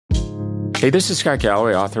Hey, this is Scott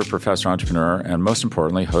Galloway, author, professor, entrepreneur, and most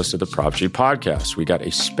importantly, host of the Prop G podcast. We got a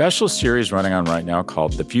special series running on right now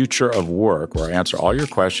called The Future of Work, where I answer all your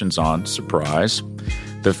questions on, surprise,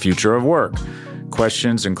 the future of work.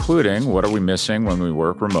 Questions including, what are we missing when we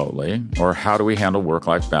work remotely? Or how do we handle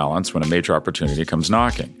work-life balance when a major opportunity comes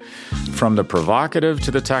knocking? From the provocative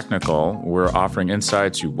to the technical, we're offering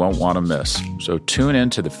insights you won't want to miss. So tune in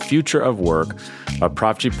to The Future of Work, a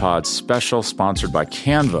Prop G Pod special sponsored by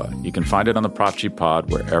Canva. You can find it on the Prop G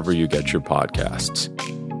Pod wherever you get your podcasts.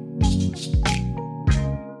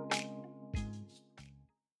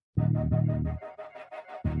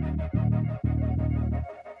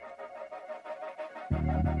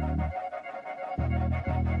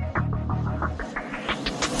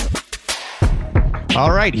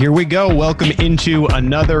 All right, here we go. Welcome into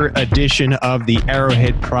another edition of the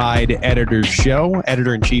Arrowhead Pride Editor's Show.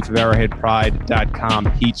 Editor-in-Chief of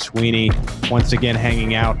ArrowheadPride.com, Pete Sweeney, once again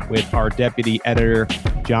hanging out with our deputy editor,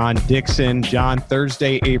 John Dixon. John,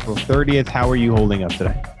 Thursday, April 30th. How are you holding up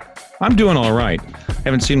today? I'm doing all right. I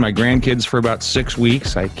haven't seen my grandkids for about 6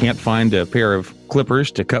 weeks. I can't find a pair of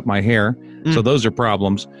clippers to cut my hair. So those are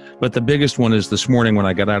problems. But the biggest one is this morning when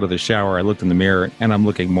I got out of the shower, I looked in the mirror and I'm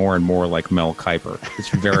looking more and more like Mel Kiper. It's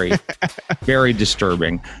very, very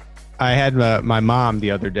disturbing. I had my mom the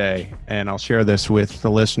other day, and I'll share this with the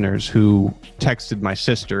listeners, who texted my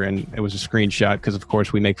sister, and it was a screenshot because, of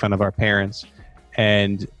course, we make fun of our parents.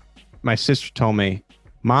 And my sister told me,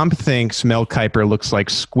 Mom thinks Mel Kiper looks like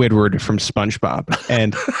Squidward from SpongeBob.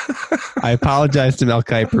 And I apologize to Mel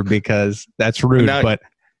Kiper because that's rude, but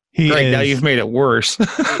now you've made it worse. He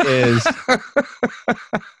is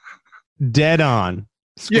dead on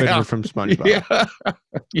Squidward from SpongeBob. Yeah.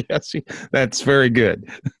 Yes, that's very good.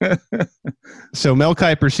 So Mel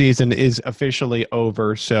Kiper season is officially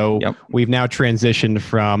over. So We've now transitioned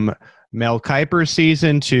from Mel Kiper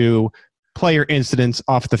season to player incidents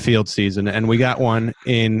off the field season. And we got one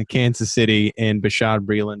in Kansas City in Bashaud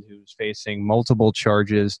Breeland, who's facing multiple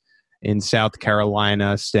charges in South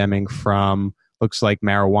Carolina stemming from, looks like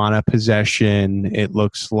marijuana possession. It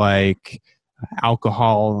looks like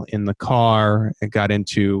alcohol in the car. It got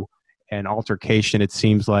into an altercation, it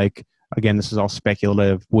seems like. Again, this is all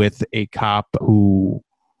speculative, with a cop who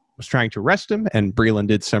was trying to arrest him, and Breeland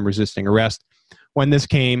did some resisting arrest. When this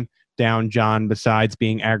came down, John, besides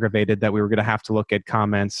being aggravated that we were going to have to look at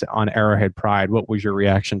comments on Arrowhead Pride, what was your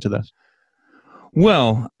reaction to this?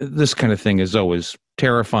 Well, this kind of thing is always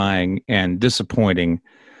terrifying and disappointing.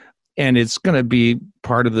 And it's going to be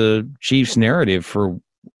part of the Chiefs' narrative for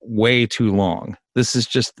way too long. This is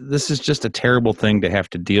just a terrible thing to have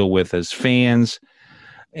to deal with as fans,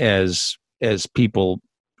 as people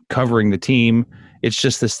covering the team. It's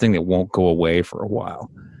just this thing that won't go away for a while,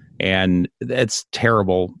 and it's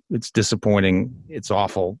terrible. It's disappointing. It's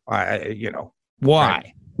awful.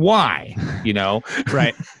 Why? Why?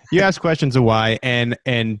 Right. You asked questions of why, and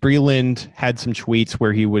Breeland had some tweets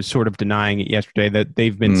where he was sort of denying it yesterday, that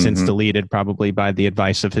they've been since deleted, probably by the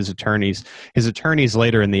advice of his attorneys. His attorneys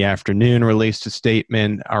later in the afternoon released a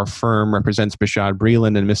statement. Our firm represents Bashaud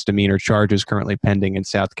Breeland in misdemeanor charges currently pending in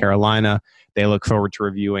South Carolina. They look forward to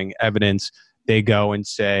reviewing evidence. They go and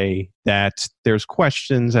say that there's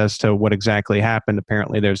questions as to what exactly happened.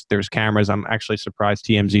 Apparently there's cameras. I'm actually surprised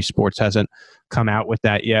TMZ Sports hasn't come out with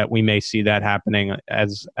that yet. We may see that happening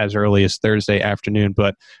as early as Thursday afternoon.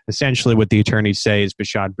 But essentially what the attorneys say is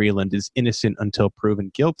Bashaud Breeland is innocent until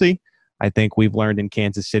proven guilty. I think we've learned in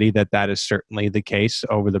Kansas City that is certainly the case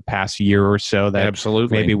over the past year or so, that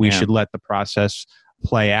absolutely maybe we should let the process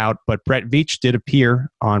play out. But Brett Veach did appear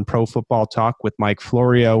on Pro Football Talk with Mike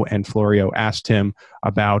Florio, and Florio asked him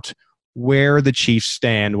about where the Chiefs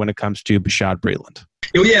stand when it comes to Bashaud Breeland.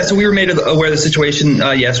 Yeah, so we were made aware of the situation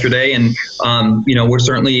yesterday, and we're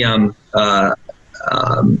certainly going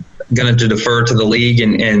to defer to the league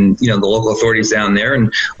and the local authorities down there,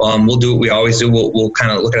 and we'll do what we always do. We'll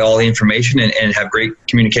kind of look at all the information and have great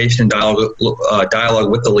communication and dialogue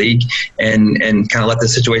with the league, and kind of let the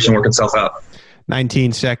situation work itself out.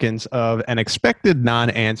 19 seconds of an expected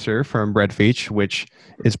non-answer from Brett Veach, which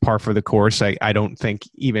is par for the course. I don't think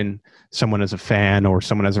even someone as a fan or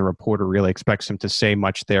someone as a reporter really expects him to say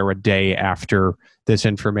much there a day after this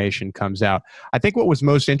information comes out. I think what was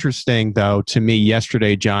most interesting, though, to me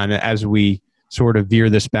yesterday, John, as we sort of veer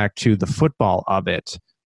this back to the football of it,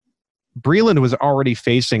 Breeland was already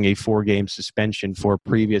facing a 4-game suspension for a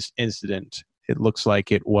previous incident. It looks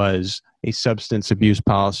like it was a substance abuse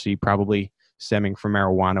policy, probably stemming from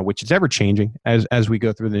marijuana, which is ever changing as we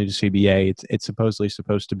go through the new CBA. It's supposedly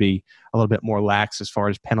supposed to be a little bit more lax as far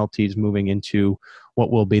as penalties moving into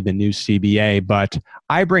what will be the new CBA. But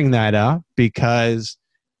I bring that up because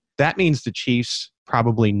that means the Chiefs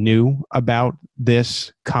probably knew about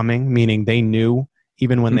this coming, meaning they knew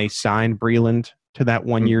even when they signed Breeland to that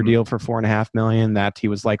 1-year deal for $4.5 million that he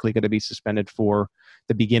was likely going to be suspended for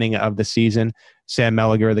the beginning of the season. Sam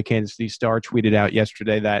Melliger of the Kansas City Star tweeted out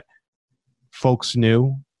yesterday that folks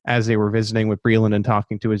knew as they were visiting with Breeland and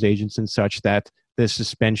talking to his agents and such that this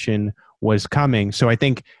suspension was coming. So I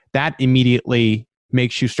think that immediately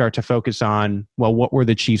makes you start to focus on, well, what were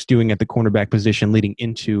the Chiefs doing at the cornerback position leading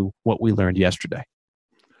into what we learned yesterday?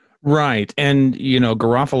 Right. And,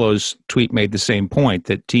 Garofalo's tweet made the same point,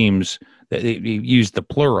 that teams, that he used the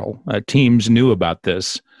plural, teams knew about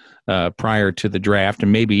this prior to the draft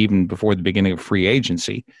and maybe even before the beginning of free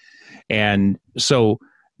agency. And so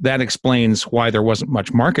that explains why there wasn't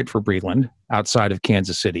much market for Breeland outside of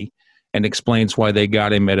Kansas City, and explains why they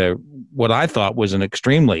got him at what I thought was an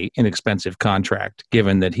extremely inexpensive contract,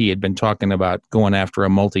 given that he had been talking about going after a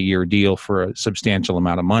multi-year deal for a substantial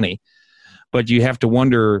amount of money. But you have to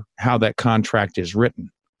wonder how that contract is written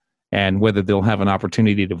and whether they'll have an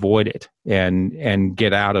opportunity to void it and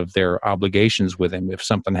get out of their obligations with him if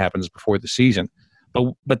something happens before the season.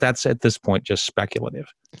 But that's at this point just speculative.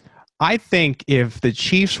 I think if the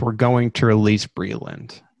Chiefs were going to release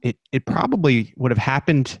Breeland, it probably would have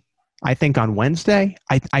happened, I think, on Wednesday.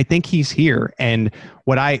 I think he's here. And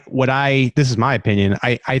this is my opinion,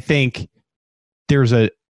 I think there's a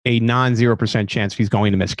non-0% chance he's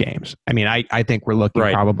going to miss games. I mean, I think we're looking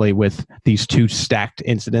probably with these 2 stacked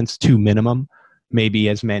incidents, 2 minimum, maybe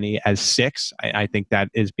as many as 6. I think that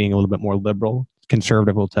is being a little bit more liberal.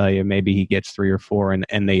 Conservative will tell you maybe he gets 3 or 4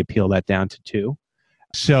 and they appeal that down to 2.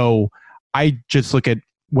 So I just look at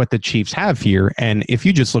what the Chiefs have here. And if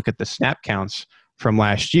you just look at the snap counts from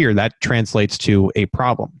last year, that translates to a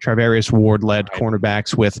problem. Travarius Ward led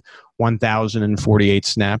cornerbacks with 1,048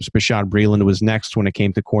 snaps. Bashaud Breeland was next when it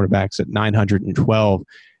came to cornerbacks at 912.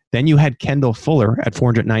 Then you had Kendall Fuller at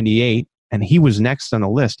 498, and he was next on the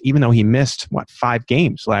list, even though he missed, 5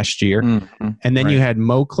 games last year. Mm-hmm. And then you had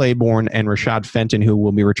Mo Claiborne and Rashad Fenton, who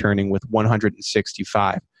will be returning with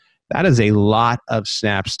 165. That is a lot of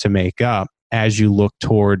snaps to make up as you look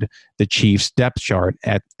toward the Chiefs' depth chart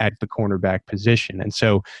at the cornerback position. And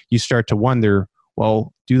so you start to wonder,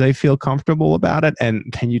 well, do they feel comfortable about it? And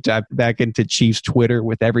then you dive back into Chiefs Twitter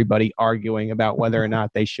with everybody arguing about whether or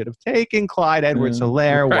not they should have taken Clyde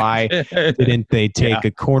Edwards-Helaire. Why didn't they take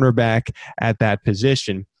a cornerback at that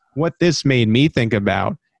position? What this made me think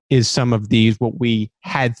about is some of these, what we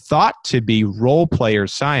had thought to be role player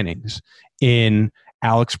signings in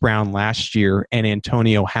Alex Brown last year and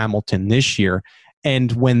Antonio Hamilton this year.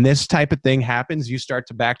 And when this type of thing happens, you start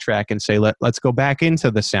to backtrack and say, let's go back into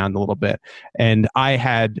the sound a little bit. And I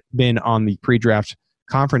had been on the pre-draft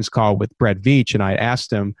conference call with Brett Veach, and I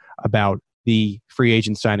asked him about the free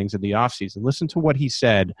agent signings of the offseason. Listen to what he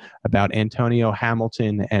said about Antonio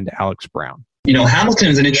Hamilton and Alex Brown. Hamilton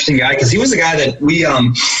is an interesting guy because he was a guy that we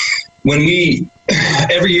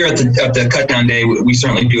every year at the cut down day, we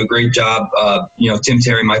certainly do a great job. Tim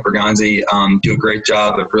Terry, Mike Bergonzi do a great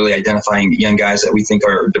job of really identifying young guys that we think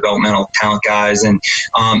are developmental talent guys. And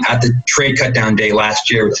at the trade cut down day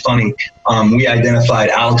last year, it's funny, we identified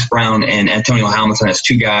Alex Brown and Antonio Hamilton as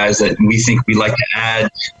 2 guys that we think we'd like to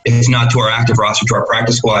add, if not to our active roster, to our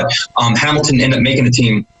practice squad. Hamilton ended up making the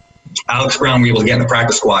team. Alex Brown, we were able to get in the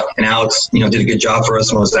practice squad, and Alex, did a good job for us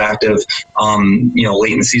and was active,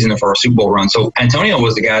 late in the season for our Super Bowl run. So Antonio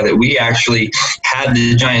was the guy that we actually had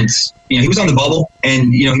the Giants. He was on the bubble,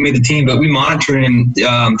 and he made the team, but we monitored him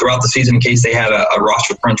throughout the season in case they had a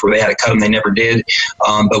roster crunch where they had to cut him. They never did,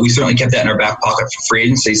 but we certainly kept that in our back pocket for free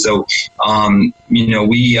agency. So,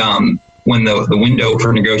 when the window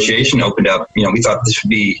for negotiation opened up, we thought this would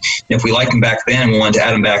be, if we liked him back then and we wanted to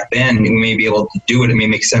add him back then, we may be able to do it. It may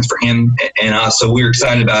make sense for him and us. So we were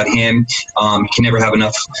excited about him. He can never have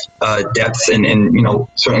enough depth, and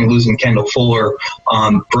certainly losing Kendall Fuller,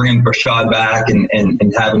 bringing Bashaud back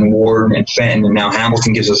and having Ward and Fenton, and now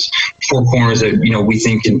Hamilton gives us 4 corners that, we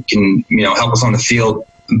think can help us on the field.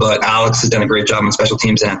 But Alex has done a great job on special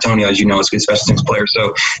teams, and Antonio, as you know, is a good special teams player.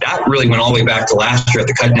 So that really went all the way back to last year at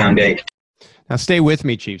the cut down day. Now stay with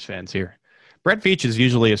me, Chiefs fans here. Brett Veach is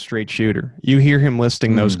usually a straight shooter. You hear him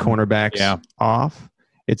listing those cornerbacks off.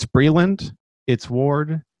 It's Breeland, it's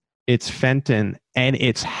Ward, it's Fenton, and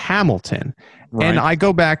it's Hamilton. Right. And I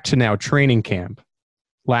go back to now training camp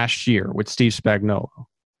last year with Steve Spagnuolo.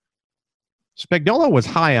 Spagnuolo was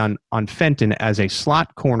high on Fenton as a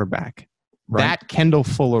slot cornerback. Right. That Kendall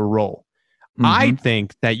Fuller role. Mm-hmm. I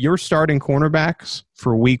think that your starting cornerbacks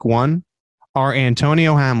for week 1 are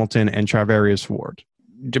Antonio Hamilton and Travarius Ward.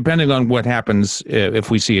 depending on what happens,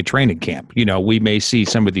 if we see a training camp, we may see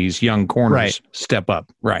some of these young corners step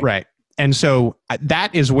up. Right. And so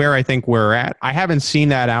that is where I think we're at. I haven't seen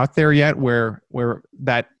that out there yet where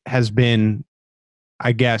that has been,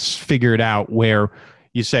 I guess, figured out, where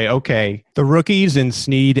you say, okay, the rookies in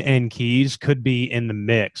Snead and Keys could be in the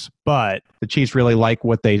mix, but the Chiefs really like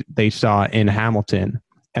what they saw in Hamilton.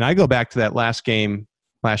 And I go back to that last game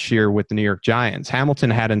last year with the New York Giants.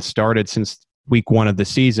 Hamilton hadn't started since week 1 of the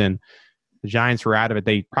season. The Giants were out of it.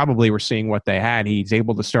 They probably were seeing what they had. He's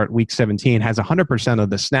able to start week 17, has 100% of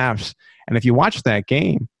the snaps. And if you watch that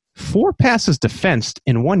game, 4 passes defensed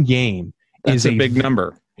in one game is a big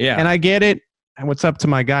number. Yeah. And I get it. And what's up to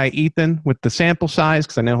my guy, Ethan, with the sample size,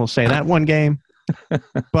 because I know he'll say that one game.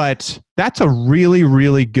 But that's a really,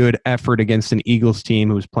 really good effort against an Eagles team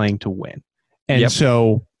who's playing to win. And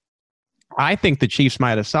so I think the Chiefs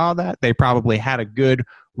might have saw that. They probably had a good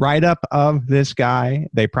write-up of this guy.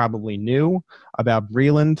 They probably knew about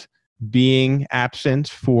Breeland being absent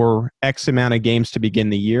for X amount of games to begin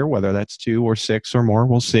the year, whether that's 2 or 6 or more,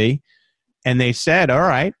 we'll see. And they said, all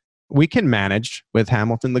right, we can manage with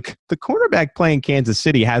Hamilton. The cornerback play in Kansas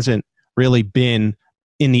City hasn't really been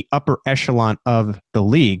in the upper echelon of the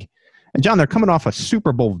league. And, John, they're coming off a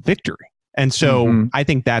Super Bowl victory. And so I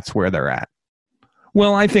think that's where they're at.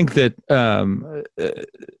 Well, I think that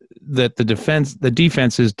that the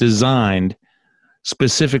defense is designed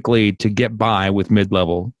specifically to get by with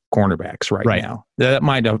mid-level cornerbacks right now. That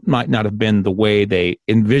might not have been the way they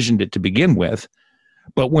envisioned it to begin with,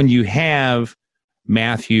 but when you have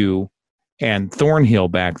Matthew and Thornhill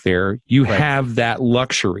back there, you have that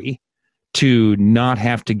luxury to not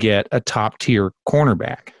have to get a top-tier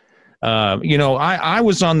cornerback. I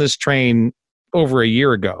was on this train over a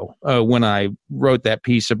year ago when I wrote that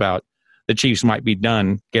piece about the Chiefs might be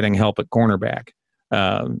done getting help at cornerback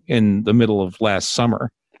in the middle of last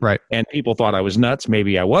summer. Right. And people thought I was nuts.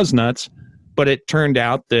 Maybe I was nuts. But it turned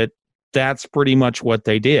out that that's pretty much what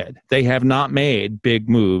they did. They have not made big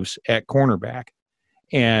moves at cornerback.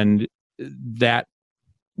 And that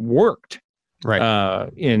worked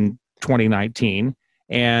in 2019.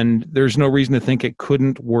 And there's no reason to think it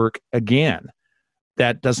couldn't work again.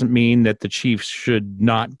 That doesn't mean that the Chiefs should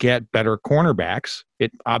not get better cornerbacks.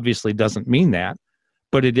 It obviously doesn't mean that,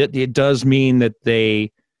 but it does mean that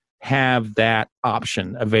they have that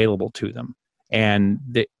option available to them, and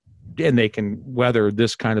they can weather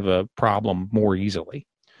this kind of a problem more easily.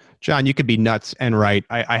 John, you could be nuts and right.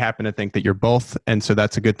 I happen to think that you're both, and so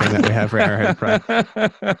that's a good thing that we have for Arrowhead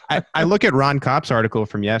Pride. I look at Ron Kopp's article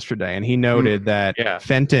from yesterday, and he noted that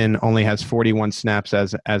Fenton only has 41 snaps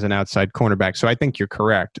as an outside cornerback. So I think you're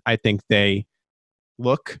correct. I think they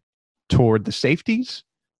look toward the safeties.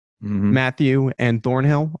 Matthew and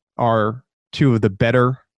Thornhill are 2 of the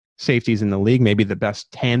better safeties in the league, maybe the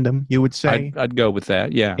best tandem, you would say. I'd go with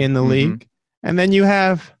that, in the league. And then you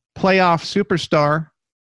have playoff superstar,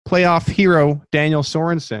 playoff hero Daniel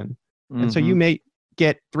Sorensen. And so you may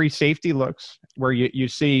get 3 safety looks where you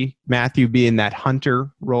see Matthew be in that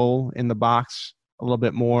hunter role in the box a little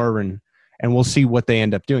bit more, and we'll see what they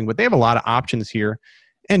end up doing. But they have a lot of options here.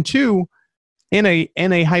 And 2, in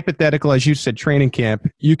a hypothetical, as you said, training camp,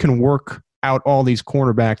 you can work out all these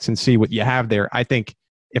cornerbacks and see what you have there. I think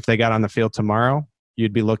if they got on the field tomorrow,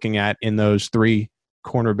 you'd be looking at, in those 3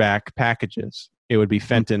 cornerback packages, it would be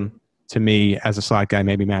Fenton to me as a slot guy,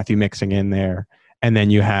 maybe Matthew mixing in there. And then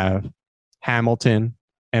you have Hamilton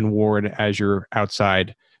and Ward as your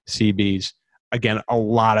outside CBs. Again, a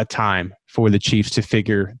lot of time for the Chiefs to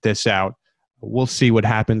figure this out. We'll see what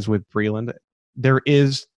happens with Breeland. There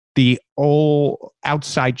is the old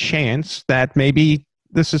outside chance that maybe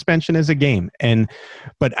the suspension is a game.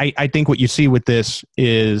 But I think what you see with this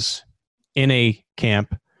is, in a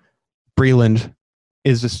camp, Breeland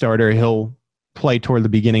is the starter. He'll play toward the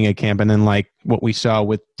beginning of camp, and then, like what we saw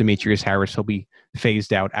with Demetrius Harris, he'll be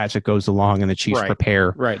phased out as it goes along, and the Chiefs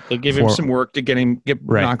prepare. They'll give him some work to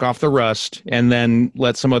knock off the rust, and then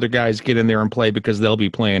let some other guys get in there and play, because they'll be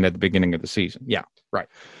playing at the beginning of the season.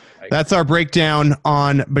 That's our breakdown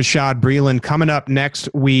on Bashaud Breeland. Coming up next,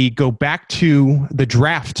 we go back to the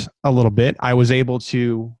draft a little bit. I was able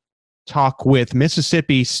to talk with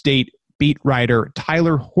Mississippi State beat writer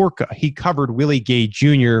Tyler Horka. He covered Willie Gay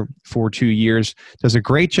Jr. for 2 years. Does a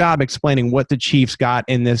great job explaining what the Chiefs got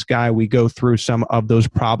in this guy. We go through some of those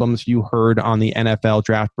problems you heard on the NFL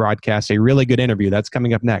draft broadcast. A really good interview. That's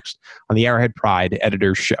coming up next on the Arrowhead Pride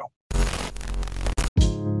Editor's Show.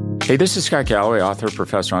 Hey, this is Scott Galloway, author,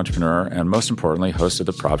 professor, entrepreneur, and most importantly, host of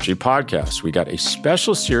the Prop G podcast. We got a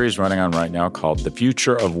special series running on right now called The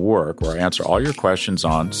Future of Work, where I answer all your questions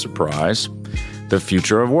on, surprise, the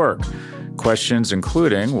future of work. Questions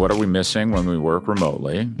including, what are we missing when we work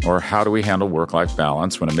remotely? Or how do we handle work-life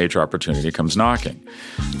balance when a major opportunity comes knocking?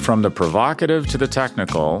 From the provocative to the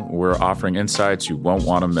technical, we're offering insights you won't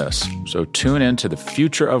want to miss. So tune in to The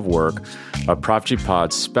Future of Work, a Prop G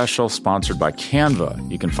Pod special sponsored by Canva.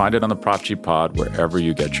 You can find it on the Prop G Pod wherever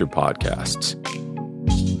you get your podcasts.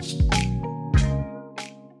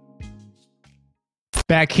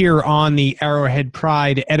 Back here on the Arrowhead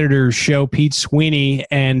Pride Editor's Show, Pete Sweeney,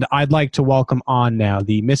 and I'd like to welcome on now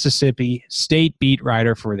the Mississippi State beat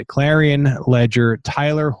writer for the Clarion Ledger,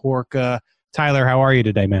 Tyler Horka. Tyler, how are you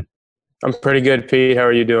today, man? I'm pretty good, Pete. How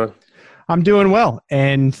are you doing? I'm doing well,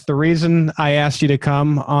 and the reason I asked you to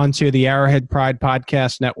come onto the Arrowhead Pride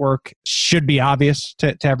Podcast Network should be obvious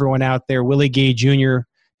to everyone out there. Willie Gay Jr.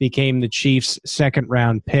 became the Chiefs'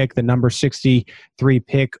 second-round pick, the number 63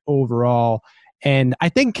 pick overall. And I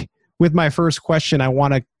think with my first question, I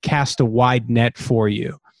want to cast a wide net for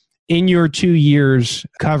you. In your 2 years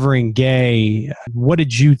covering Gay, what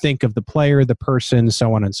did you think of the player, the person,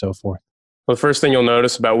 so on and so forth? Well, the first thing you'll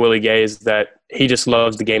notice about Willie Gay is that he just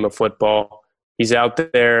loves the game of football. He's out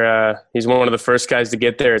there. He's one of the first guys to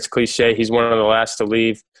get there. It's cliche. He's one of the last to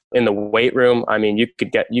leave in the weight room. I mean, you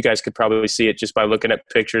guys could probably see it just by looking at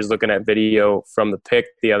pictures, looking at video from the pick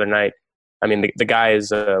the other night. I mean, the guy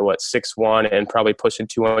is, 6'1" and probably pushing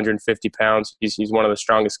 250 pounds. He's one of the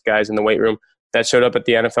strongest guys in the weight room. That showed up at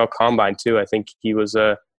the NFL Combine, too. I think he was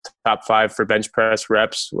top 5 for bench press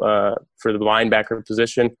reps for the linebacker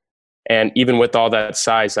position. And even with all that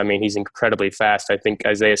size, I mean, he's incredibly fast. I think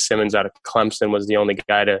Isaiah Simmons out of Clemson was the only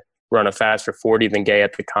guy to run a faster 40 than Gay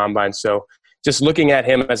at the Combine. So just looking at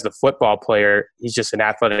him as the football player, he's just an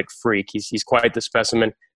athletic freak. He's quite the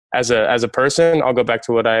specimen. As a person, I'll go back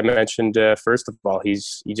to what I mentioned first of all. He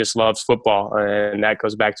just loves football, and that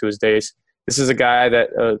goes back to his days. This is a guy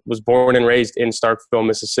that was born and raised in Starkville,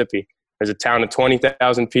 Mississippi. There's a town of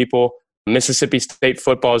 20,000 people. Mississippi State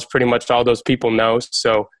football is pretty much all those people know.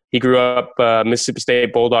 So he grew up a Mississippi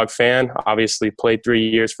State Bulldog fan, obviously played 3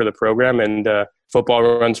 years for the program, and football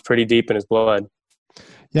runs pretty deep in his blood.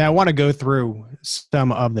 Yeah, I want to go through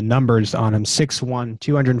some of the numbers on him. 6'1",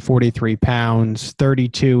 243 pounds,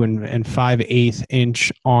 32 and 5/8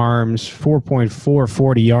 inch arms, 4.4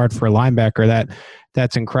 40-yard for a linebacker.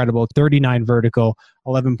 That's incredible. 39 vertical,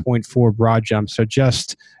 11.4 broad jump. So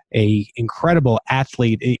just a incredible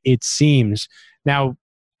athlete, it seems. Now,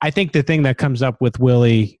 I think the thing that comes up with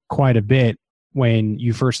Willie quite a bit when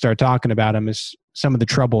you first start talking about him is some of the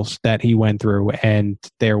troubles that he went through. And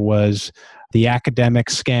there was the academic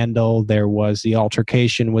scandal. There was the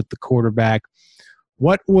altercation with the quarterback.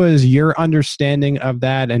 What was your understanding of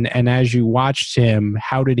that? And as you watched him,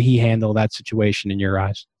 how did he handle that situation in your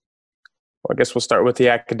eyes? Well, I guess we'll start with the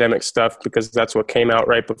academic stuff because that's what came out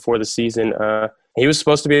right before the season. He was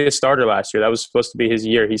supposed to be a starter last year. That was supposed to be his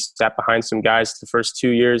year. He sat behind some guys the first 2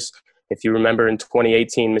 years. If you remember, in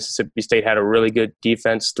 2018, Mississippi State had a really good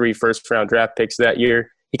defense, 3 first-round draft picks that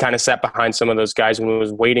year. He kind of sat behind some of those guys when he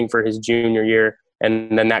was waiting for his junior year,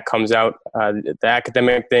 and then that comes out. The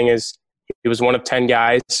academic thing is he was one of 10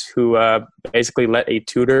 guys who basically let a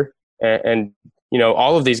tutor, and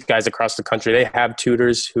all of these guys across the country, they have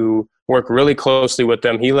tutors who work really closely with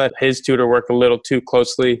them. He let his tutor work a little too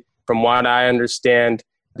closely. From what I understand,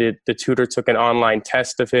 the tutor took an online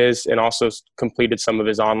test of his and also completed some of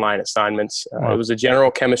his online assignments. It was a general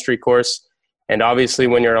chemistry course. And obviously,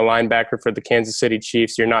 when you're a linebacker for the Kansas City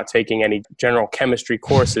Chiefs, you're not taking any general chemistry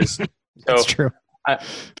courses. That's true.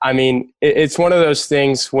 I mean, it's one of those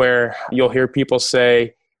things where you'll hear people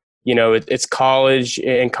say, it's college,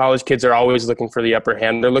 and college kids are always looking for the upper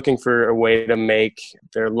hand. They're looking for a way to make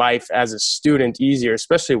their life as a student easier,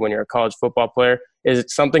 especially when you're a college football player. Is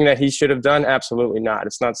it something that he should have done? Absolutely not.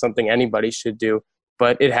 It's not something anybody should do.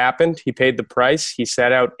 But it happened. He paid the price. He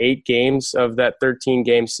sat out 8 games of that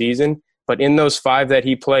 13-game season. But in those 5 that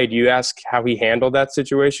he played, you ask how he handled that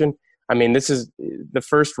situation. I mean, this is the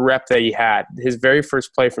first rep that he had. His very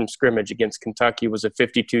first play from scrimmage against Kentucky was a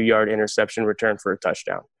 52-yard interception return for a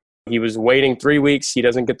touchdown. He was waiting 3 weeks. He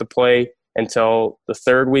doesn't get to play until the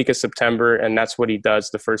 3rd week of September, and that's what he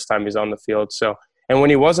does the first time he's on the field. So, and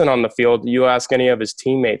when he wasn't on the field, you ask any of his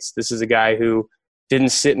teammates, this is a guy who didn't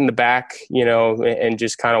sit in the back, and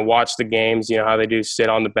just kind of watch the games, how they do, sit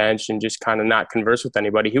on the bench and just kind of not converse with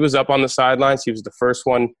anybody. He was up on the sidelines. He was the first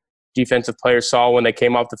one defensive players saw when they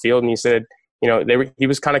came off the field, and he said, he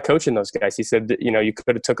was kind of coaching those guys. He said that, you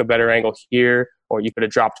could have took a better angle here, or you could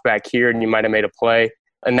have dropped back here and you might have made a play.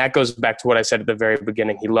 And that goes back to what I said at the very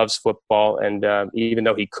beginning. He loves football, and even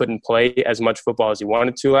though he couldn't play as much football as he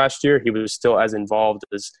wanted to last year, he was still as involved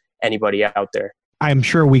as anybody out there. I'm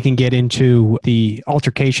sure we can get into the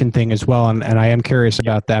altercation thing as well, and I am curious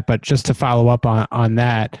about that. But just to follow up on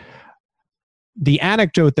that, the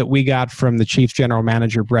anecdote that we got from the Chiefs general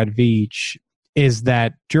manager, Brett Veach, is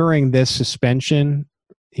that during this suspension,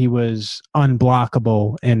 he was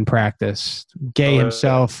unblockable in practice. Gay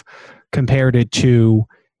himself compared it to,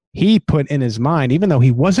 he put in his mind, even though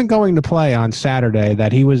he wasn't going to play on Saturday,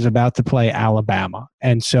 that he was about to play Alabama.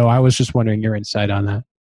 And so I was just wondering your insight on that.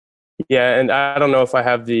 Yeah, and I don't know if I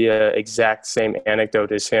have the exact same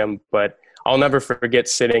anecdote as him, but I'll never forget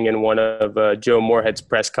sitting in one of Joe Moorhead's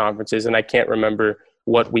press conferences, and I can't remember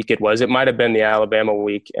what week it was. It might have been the Alabama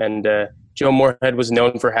week, and Joe Moorhead was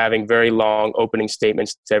known for having very long opening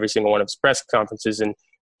statements to every single one of his press conferences, and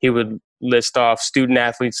he would list off student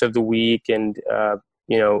athletes of the week and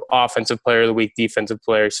offensive player of the week, defensive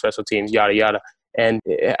player, special teams, yada yada. And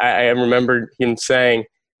I remember him saying,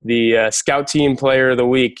 the scout team player of the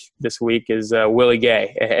week this week is Willie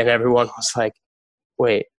Gay. And everyone was like,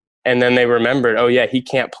 wait. And then they remembered, oh, yeah, he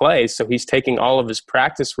can't play. So he's taking all of his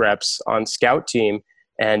practice reps on scout team.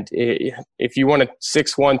 And if you want a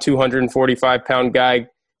 6'1", 245-pound guy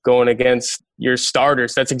going against your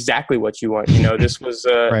starters, that's exactly what you want. This was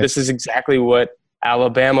right. This is exactly what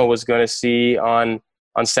Alabama was going to see on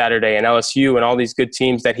Saturday, and LSU and all these good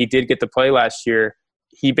teams that he did get to play last year.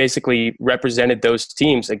 He basically represented those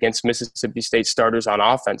teams against Mississippi State starters on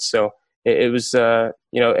offense. So it was,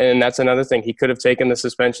 and that's another thing. He could have taken the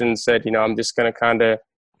suspension and said, I'm just going to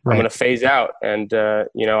I'm going to phase out. And,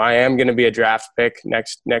 I am going to be a draft pick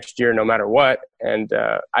next year, no matter what. And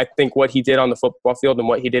I think what he did on the football field and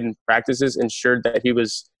what he did in practices ensured that he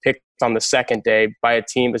was picked on the second day by a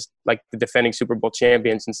team as like the defending Super Bowl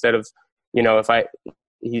champions, instead of,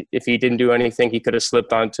 if he didn't do anything, he could have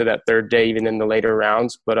slipped onto that third day, even in the later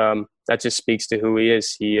rounds. But that just speaks to who he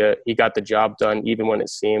is. He got the job done, even when it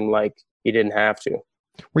seemed like he didn't have to.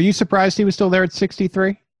 Were you surprised he was still there at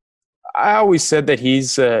 63? I always said that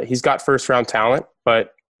he's got first round talent,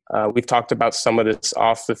 but we've talked about some of this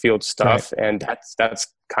off the field stuff, right. And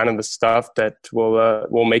that's kind of the stuff that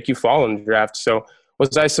will make you fall in the draft. So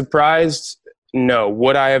was I surprised? No.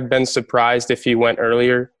 Would I have been surprised if he went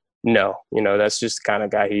earlier? No, that's just the kind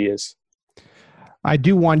of guy he is. I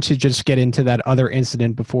do want to just get into that other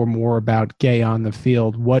incident before more about Gay on the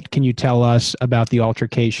field. What can you tell us about the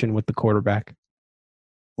altercation with the quarterback?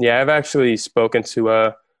 Yeah, I've actually spoken to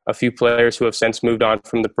a few players who have since moved on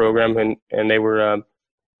from the program, and they were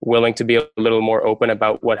willing to be a little more open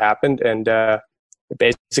about what happened. And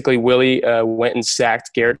basically, Willie went and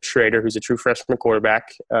sacked Garrett Schrader, who's a true freshman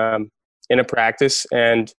quarterback, in a practice.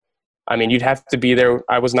 And I mean, you'd have to be there.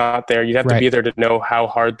 I was not there. You'd have to be there to know how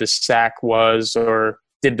hard the sack was, or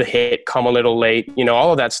did the hit come a little late?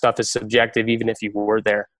 All of that stuff is subjective, even if you were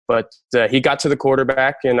there. But he got to the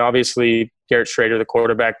quarterback, and obviously Garrett Schrader, the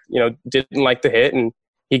quarterback, didn't like the hit, and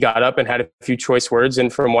he got up and had a few choice words.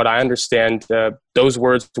 And from what I understand, those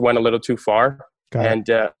words went a little too far, and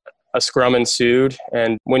a scrum ensued.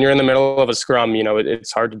 And when you're in the middle of a scrum,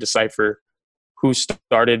 it's hard to decipher who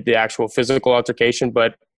started the actual physical altercation.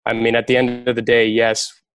 But I mean, at the end of the day,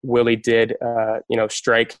 yes, Willie did,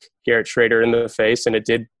 strike Garrett Schrader in the face, and it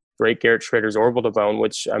did break Garrett Schrader's orbital bone,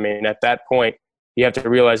 which, I mean, at that point, you have to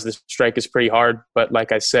realize the strike is pretty hard. But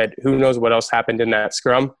like I said, who knows what else happened in that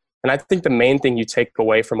scrum? And I think the main thing you take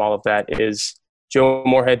away from all of that is Joe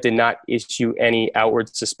Moorhead did not issue any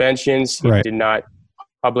outward suspensions. He did not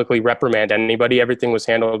publicly reprimand anybody. Everything was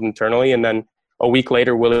handled internally. And then a week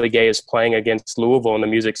later, Willie Gay is playing against Louisville in the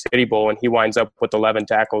Music City Bowl, and he winds up with 11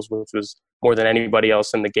 tackles, which was more than anybody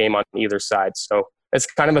else in the game on either side. So it's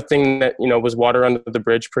kind of a thing that, was water under the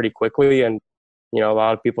bridge pretty quickly. And, a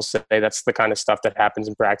lot of people say that's the kind of stuff that happens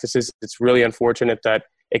in practices. It's really unfortunate that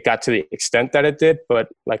it got to the extent that it did. But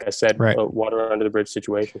like I said, a water under the bridge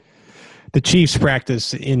situation. The Chiefs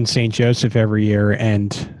practice in St. Joseph every year,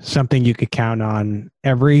 and something you could count on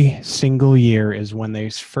every single year is when they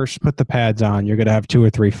first put the pads on, you're going to have 2 or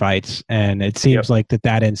 3 fights. And it seems like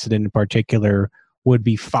that incident in particular would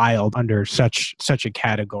be filed under such a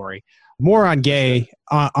category. More on Gay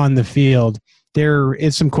on the field. There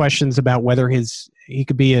is some questions about whether he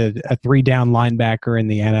could be a 3-down linebacker in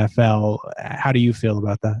the NFL. How do you feel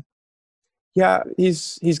about that? Yeah,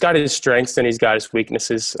 he's got his strengths and he's got his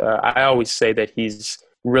weaknesses. I always say that he's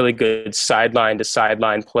really good sideline to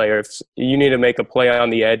sideline player. If you need to make a play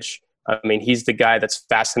on the edge, I mean, he's the guy that's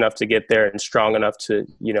fast enough to get there and strong enough to,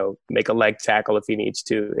 make a leg tackle if he needs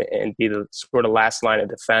to and be the sort of last line of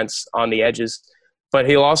defense on the edges. But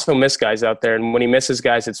he'll also miss guys out there. And when he misses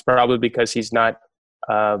guys, it's probably because he's not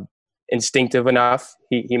instinctive enough.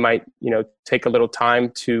 He might, take a little time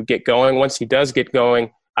to get going. Once he does get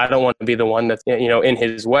going, I don't want to be the one that's, in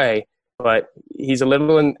his way. But he's a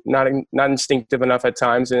little not instinctive enough at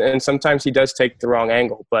times, and sometimes he does take the wrong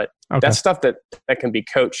angle. But that's stuff that can be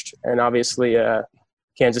coached. And obviously,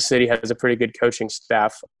 Kansas City has a pretty good coaching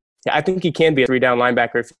staff. I think he can be a 3-down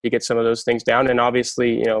linebacker if he gets some of those things down. And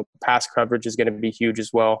obviously, pass coverage is going to be huge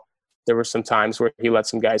as well. There were some times where he let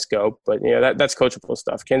some guys go, but that's coachable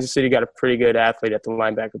stuff. Kansas City got a pretty good athlete at the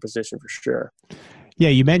linebacker position for sure. Yeah,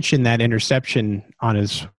 you mentioned that interception on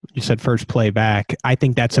his, you said first play back. I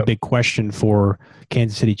think that's a big question for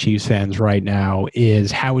Kansas City Chiefs fans right now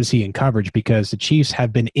is how is he in coverage? Because the Chiefs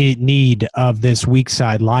have been in need of this weak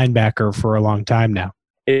side linebacker for a long time now.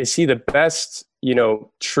 Is he the best,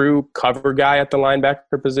 true cover guy at the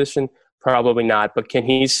linebacker position? Probably not. But can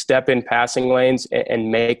he step in passing lanes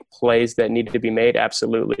and make plays that need to be made?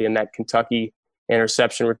 Absolutely. And that Kentucky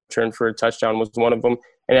interception return for a touchdown was one of them.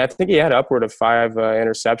 And I think he had upward of 5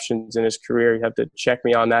 interceptions in his career. You have to check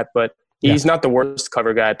me on that. But he's not the worst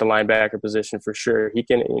cover guy at the linebacker position for sure. He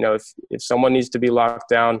can, if someone needs to be locked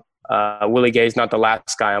down, Willie Gay is not the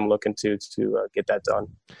last guy I'm looking to get that done.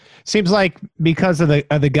 Seems like because of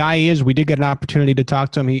the guy he is, we did get an opportunity to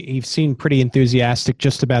talk to him. He seemed pretty enthusiastic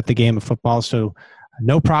just about the game of football. So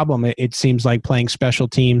no problem. It seems like playing special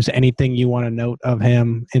teams. Anything you want to note of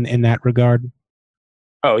him in that regard?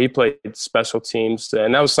 Oh, he played special teams,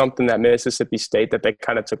 and that was something that Mississippi State that they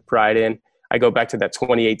kind of took pride in. I go back to that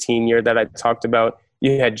 2018 year that I talked about.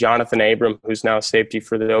 You had Jonathan Abram, who's now safety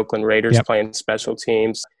for the Oakland Raiders, playing special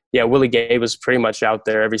teams. Yeah, Willie Gay was pretty much out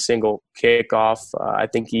there every single kickoff. I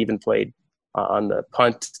think he even played on the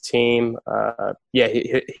punt team.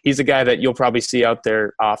 He's a guy that you'll probably see out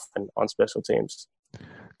there often on special teams.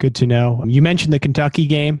 Good to know. You mentioned the Kentucky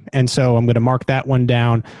game, and so I'm going to mark that one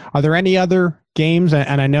down. Are there any other games,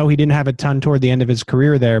 and I know he didn't have a ton toward the end of his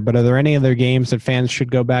career there, but are there any other games that fans should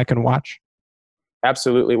go back and watch?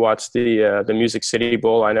 Absolutely watch the Music City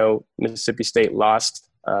Bowl. I know Mississippi State lost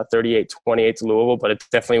 38-28 to Louisville, but it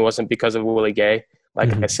definitely wasn't because of Willie Gay.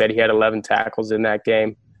 Like I said, he had 11 tackles in that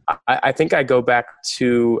game. I think I go back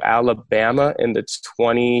to Alabama in the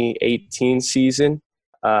 2018 season.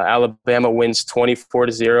 Alabama wins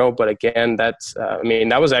 24-0, but again, that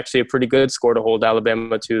was actually a pretty good score to hold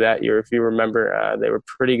Alabama to that year. If you remember, they were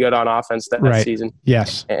pretty good on offense that season.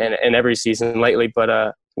 Yes, and every season lately.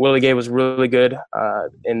 But Willie Gay was really good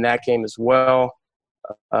in that game as well.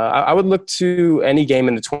 I would look to any game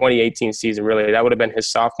in the 2018 season. Really, that would have been his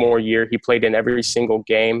sophomore year. He played in every single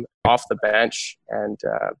game off the bench, and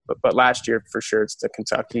but last year for sure, it's the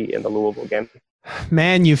Kentucky and the Louisville game.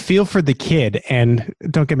 Man, you feel for the kid, and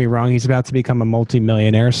don't get me wrong, he's about to become a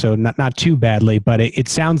multimillionaire, so not too badly, but it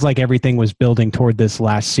sounds like everything was building toward this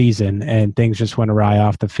last season, and things just went awry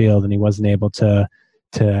off the field, and he wasn't able to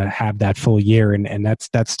have that full year, and that's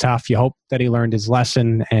tough. You hope that he learned his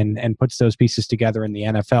lesson and puts those pieces together in the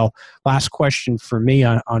NFL. Last question for me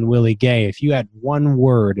on Willie Gay. If you had one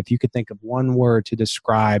word, if you could think of one word to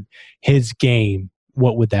describe his game,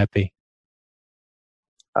 what would that be?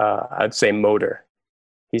 I'd say motor.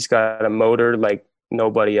 He's got a motor like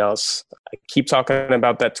nobody else. I keep talking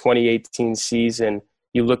about that 2018 season.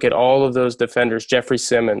 You look at all of those defenders, Jeffrey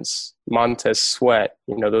Simmons, Montez Sweat,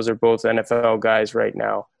 those are both NFL guys right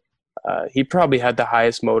now. He probably had the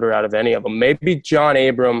highest motor out of any of them. Maybe John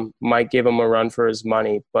Abram might give him a run for his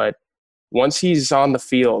money, but once he's on the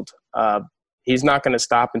field, he's not going to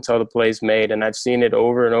stop until the play's made, and I've seen it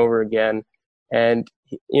over and over again. And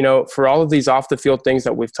for all of these off-the-field things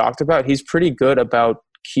that we've talked about, he's pretty good about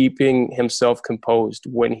keeping himself composed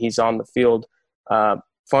when he's on the field.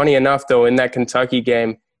 Funny enough, though, in that Kentucky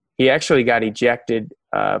game, he actually got ejected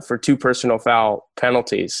for 2 personal foul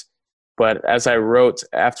penalties. But as I wrote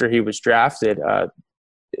after he was drafted,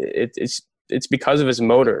 it's because of his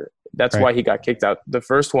motor. That's why he got kicked out. The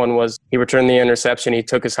first one was he returned the interception. He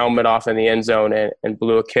took his helmet off in the end zone and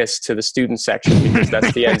blew a kiss to the student section because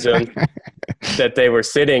that's the end zone that they were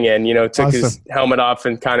sitting in. Took his helmet off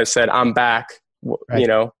and kind of said, "I'm back.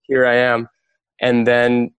 Here I am." And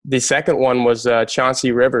then the second one was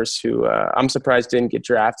Chauncey Rivers, who I'm surprised didn't get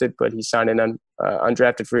drafted, but he signed an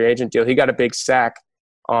undrafted free agent deal. He got a big sack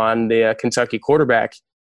on the Kentucky quarterback.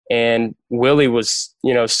 And Willie was,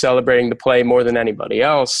 celebrating the play more than anybody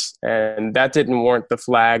else. And that didn't warrant the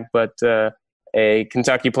flag, but a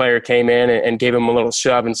Kentucky player came in and gave him a little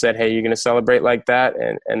shove and said, "Hey, you're going to celebrate like that?"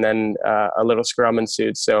 And then a little scrum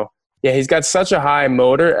ensued. So, yeah, he's got such a high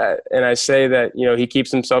motor. And I say that, he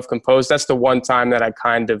keeps himself composed. That's the one time that I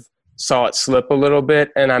kind of saw it slip a little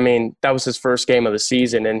bit. And, that was his first game of the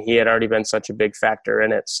season, and he had already been such a big factor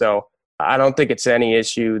in it. So I don't think it's any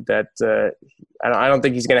issue that I don't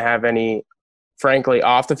think he's going to have any frankly,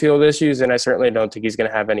 off the field issues, and I certainly don't think he's going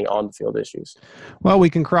to have any on the field issues. Well, we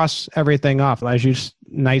can cross everything off. As you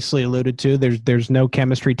nicely alluded to, there's no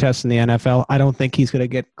chemistry test in the NFL. I don't think he's going to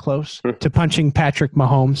get close to punching Patrick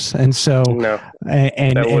Mahomes. And so, no,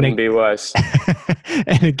 that wouldn't be wise.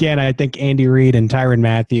 And again, I think Andy Reid and Tyrann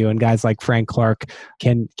Mathieu and guys like Frank Clark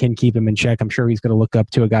can keep him in check. I'm sure he's going to look up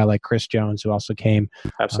to a guy like Chris Jones, who also came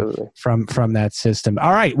absolutely from that system.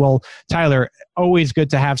 All right. Well, Tyler, always good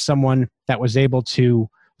to have someone that was able to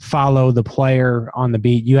follow the player on the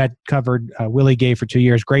beat. You had covered Willie Gay for 2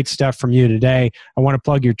 years. Great stuff from you today. I want to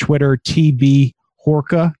plug your Twitter, TB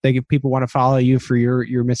Horka. People want to follow you for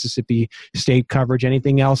your Mississippi State coverage.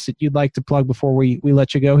 Anything else that you'd like to plug before we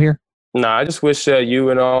let you go here? No, I just wish you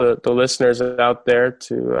and all the listeners out there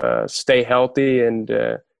to stay healthy and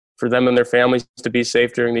for them and their families to be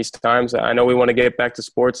safe during these times. I know we want to get back to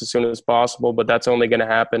sports as soon as possible, but that's only going to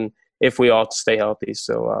happen if we all stay healthy.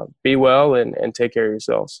 So be well and take care of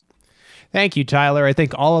yourselves. Thank you, Tyler. I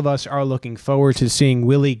think all of us are looking forward to seeing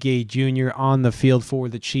Willie Gay Jr. on the field for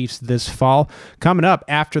the Chiefs this fall. Coming up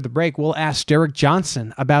after the break, we'll ask Derrick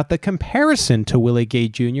Johnson about the comparison to Willie Gay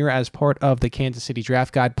Jr. as part of the Kansas City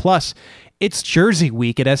Draft Guide. Plus, it's Jersey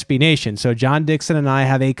Week at SB Nation, so John Dixon and I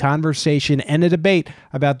have a conversation and a debate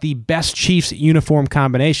about the best Chiefs uniform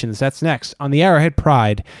combinations. That's next on the Arrowhead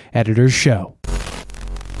Pride Editor's Show.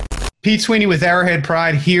 Pete Sweeney with Arrowhead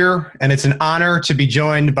Pride here, and it's an honor to be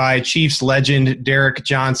joined by Chiefs legend Derrick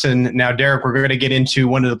Johnson. Now, Derrick, we're going to get into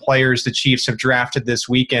one of the players the Chiefs have drafted this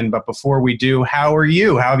weekend, but before we do, how are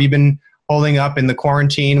you? How have you been holding up in the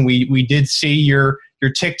quarantine? We did see your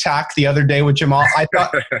TikTok the other day with Jamal.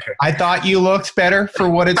 I thought you looked better for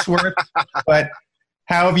what it's worth, but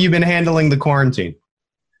how have you been handling the quarantine?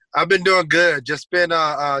 I've been doing good. Just been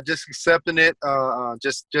just accepting it.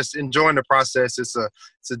 Just enjoying the process. It's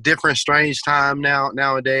a different, strange time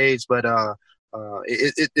nowadays, but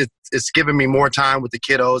it's giving me more time with the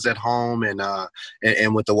kiddos at home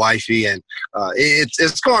and with the wifey, and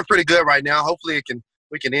it's going pretty good right now. Hopefully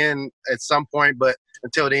we can end at some point, but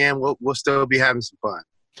until the end, we'll still be having some fun.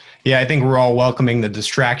 Yeah, I think we're all welcoming the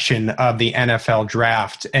distraction of the NFL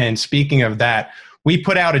draft. And speaking of that, we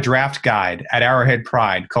put out a draft guide at Arrowhead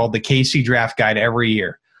Pride called the KC Draft Guide every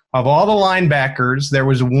year. Of all the linebackers, there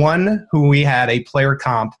was one who we had a player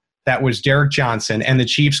comp that was Derrick Johnson, and the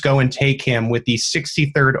Chiefs go and take him with the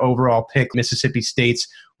 63rd overall pick, Mississippi State's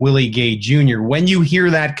Willie Gay Jr. When you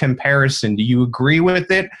hear that comparison, do you agree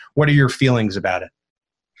with it? What are your feelings about it?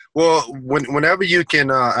 Well, whenever you can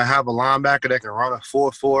have a linebacker that can run a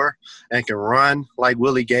 4.4 and can run like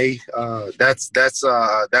Willie Gay,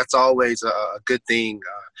 that's always a good thing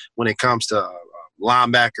when it comes to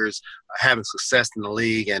linebackers having success in the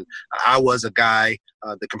league. And I was a guy.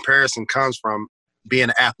 The comparison comes from being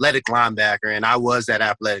an athletic linebacker, and I was that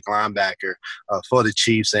athletic linebacker for the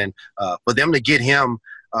Chiefs. And for them to get him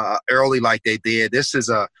early like they did, this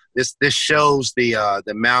shows the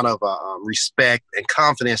amount of respect and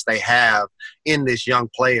confidence they have in this young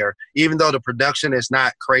player. Even though the production is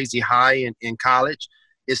not crazy high in college,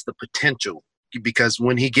 it's the potential. Because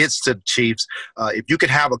when he gets to the Chiefs, if you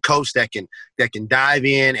could have a coach that can dive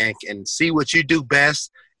in and can see what you do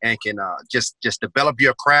best and can just develop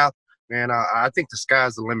your craft, man, I think the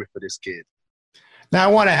sky's the limit for this kid. Now, I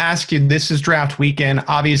want to ask you, this is draft weekend.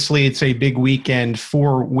 Obviously, it's a big weekend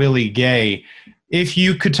for Willie Gay. If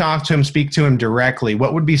you could talk to him, speak to him directly,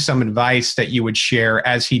 what would be some advice that you would share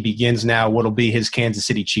as he begins now what will be his Kansas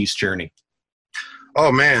City Chiefs journey?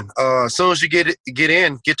 Oh, man. As soon as you get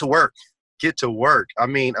in, get to work. Get to work. I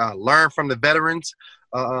mean, learn from the veterans.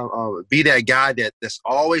 Be that guy that's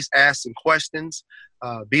always asking questions.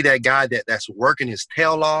 Be that guy that's working his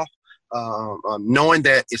tail off. Knowing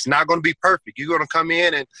that it's not going to be perfect. You're going to come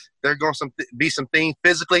in and there are going to be some things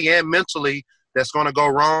physically and mentally that's going to go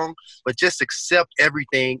wrong, but just accept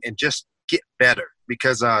everything and just get better,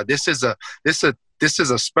 because this is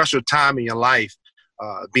a special time in your life,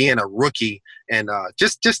 being a rookie, and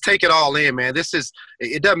just take it all in, man.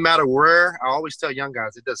 It doesn't matter where. I always tell young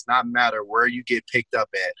guys, it does not matter where you get picked up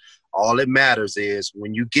at. All it matters is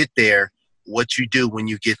when you get there, what you do when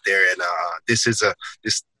you get there.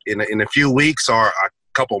 And in a few weeks or a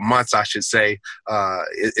couple months, I should say,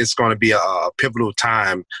 it's going to be a pivotal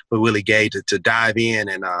time for Willie Gay to dive in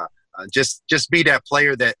and just be that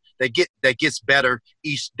player that gets better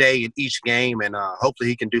each day in each game, and hopefully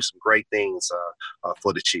he can do some great things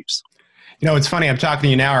for the Chiefs. You know, it's funny, I'm talking to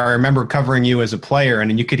you now. I remember covering you as a player,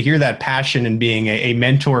 and you could hear that passion in being a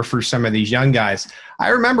mentor for some of these young guys. I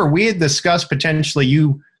remember we had discussed potentially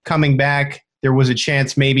you coming back. There was a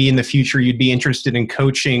chance maybe in the future you'd be interested in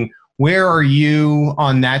coaching. Where are you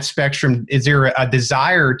on that spectrum? Is there a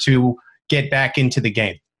desire to get back into the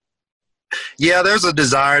game? Yeah, there's a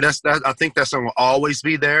desire. I think that's going to always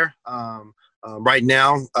be there. Right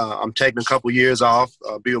now, I'm taking a couple years off,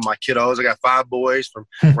 be with my kiddos. I got 5 boys from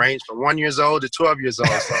range from 1 year old to 12 years old.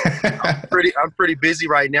 So I'm pretty busy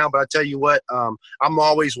right now. But I tell you what, I'm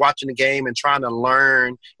always watching the game and trying to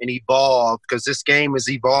learn and evolve, because this game is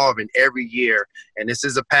evolving every year, and this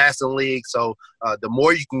is a passing league. So the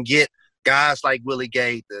more you can get guys like Willie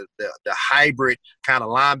Gay, the hybrid kind of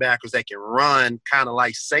linebackers that can run kind of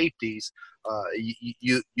like safeties,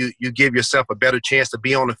 you give yourself a better chance to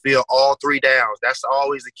be on the field all 3 downs. That's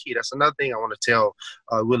always the key. That's another thing I want to tell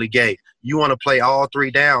Willie Gay. You want to play all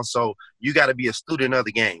 3 downs, so you got to be a student of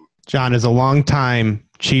the game. John is a longtime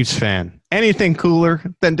Chiefs fan. Anything cooler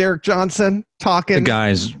than Derrick Johnson talking?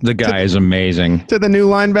 The guy is amazing. To the new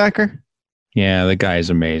linebacker? Yeah, the guy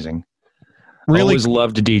is amazing. Really, always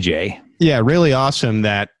loved DJ. Yeah, really awesome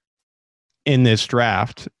that in this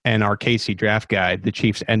draft and our Casey draft guide, the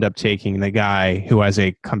Chiefs end up taking the guy who has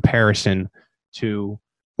a comparison to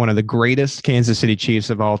one of the greatest Kansas City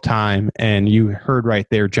Chiefs of all time. And you heard right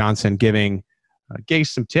there Johnson giving Gay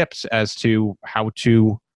some tips as to how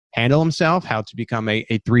to handle himself, how to become a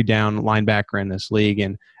 3-down linebacker in this league.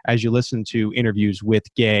 And as you listen to interviews with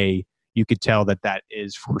Gay, you could tell that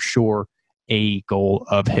is for sure a goal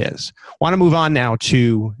of his. Want to move on now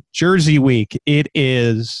to Jersey Week. It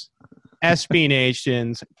is SB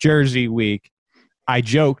Nation's Jersey Week. I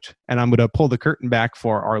joked, and I'm going to pull the curtain back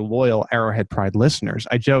for our loyal Arrowhead Pride listeners.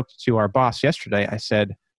 I joked to our boss yesterday. I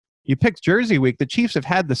said, "You picked Jersey Week. The Chiefs have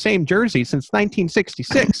had the same jersey since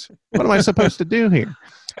 1966. What am I supposed to do here?"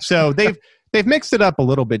 So they've mixed it up a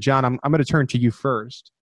little bit. John, I'm going to turn to you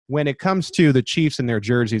first. When it comes to the Chiefs and their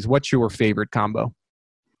jerseys, what's your favorite combo?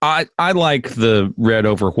 I like the red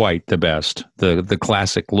over white the best, the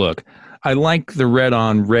classic look. I like the red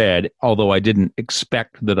on red, although I didn't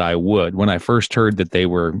expect that I would. When I first heard that they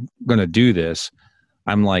were going to do this,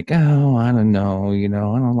 I'm like, oh, I don't know. I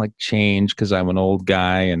don't like change because I'm an old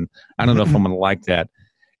guy, and I don't know if I'm going to like that.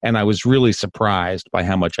 And I was really surprised by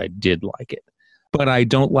how much I did like it. But I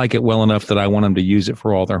don't like it well enough that I want them to use it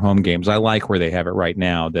for all their home games. I like where they have it right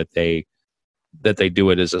now, that they do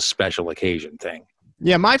it as a special occasion thing.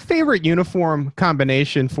 Yeah, my favorite uniform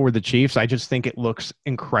combination for the Chiefs, I just think it looks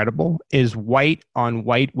incredible, is white on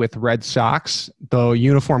white with red socks. The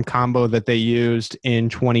uniform combo that they used in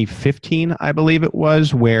 2015, I believe it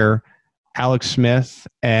was, where Alex Smith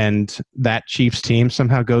and that Chiefs team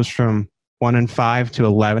somehow goes from 1-5 to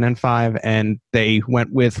 11-5, and they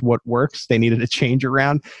went with what works. They needed a change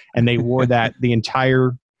around, and they wore that the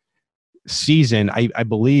entire season, I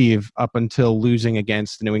believe, up until losing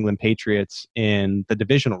against the New England Patriots in the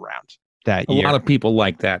divisional round that year. A lot of people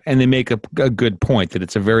like that, and they make a good point that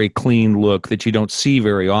it's a very clean look that you don't see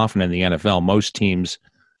very often in the NFL. Most teams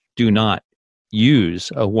do not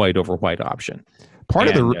use a white over white option. Part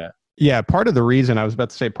of the reason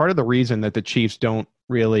that the Chiefs don't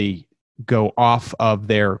really go off of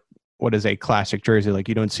their what is a classic jersey, like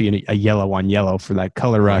you don't see a yellow on yellow for that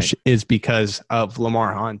color rush, is because of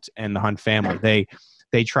Lamar Hunt and the Hunt family.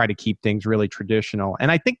 They try to keep things really traditional,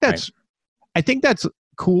 and I think that's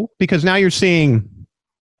cool, because now you're seeing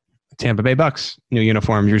Tampa Bay Bucks new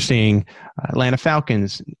uniforms, you're seeing Atlanta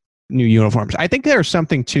Falcons new uniforms. I think there's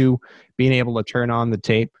something to being able to turn on the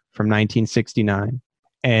tape from 1969,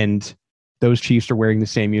 and those Chiefs are wearing the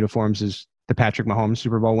same uniforms as the Patrick Mahomes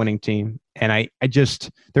Super Bowl winning team. And I just,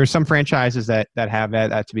 there are some franchises that have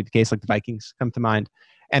that to be the case, like the Vikings come to mind.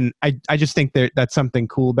 And I just think that's something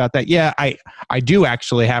cool about that. Yeah, I do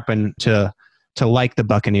actually happen to like the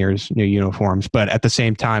Buccaneers new uniforms, but at the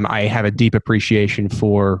same time, I have a deep appreciation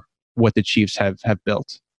for what the Chiefs have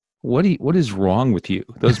built. What is wrong with you?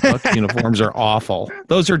 Those Bucs uniforms are awful.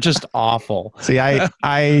 Those are just awful. See,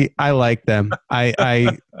 I like them.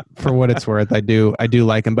 I for what it's worth, I do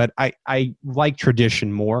like them, but I like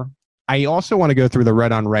tradition more. I also want to go through the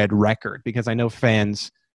red on red record, because I know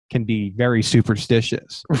fans can be very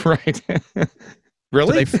superstitious. Right.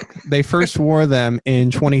 Really? So they first wore them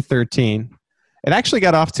in 2013. It actually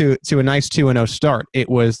got off to a nice 2-0 start. It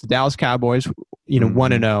was the Dallas Cowboys,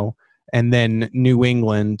 1-0. And then New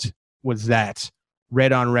England was that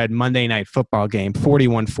red on red Monday Night Football game,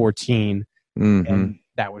 41-14. And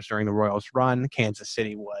that was during the Royals run. Kansas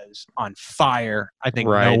City was on fire. I think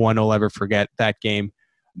no one will ever forget that game.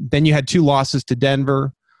 Then you had 2 losses to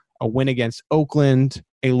Denver, a win against Oakland,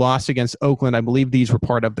 a loss against Oakland. I believe these were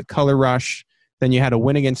part of the color rush. Then you had a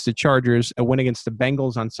win against the Chargers, a win against the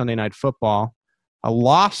Bengals on Sunday Night Football, a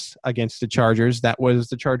loss against the Chargers. That was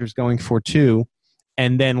the Chargers going for 2.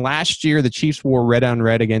 And then last year, the Chiefs wore red on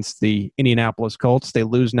red against the Indianapolis Colts. They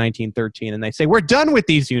lose 19-13, and they say, we're done with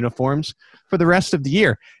these uniforms for the rest of the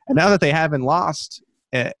year. And now that they haven't lost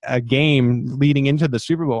a game leading into the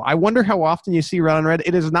Super Bowl, I wonder how often you see red on red.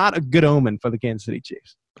 It is not a good omen for the Kansas City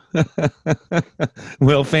Chiefs.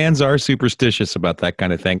 Well, fans are superstitious about that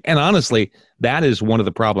kind of thing. And honestly, that is one of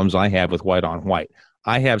the problems I have with white on white.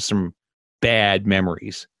 I have some bad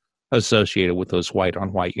memories associated with those white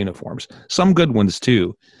on white uniforms. Some good ones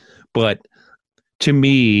too. But to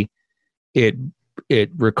me, it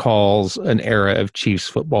recalls an era of Chiefs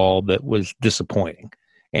football that was disappointing.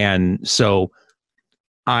 And so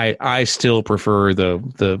I still prefer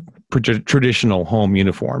the traditional home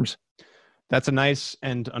uniforms. That's a nice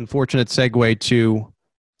and unfortunate segue to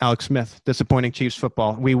Alex Smith, disappointing Chiefs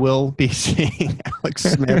football. We will be seeing Alex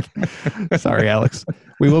Smith. Sorry, Alex.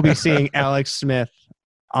 We will be seeing Alex Smith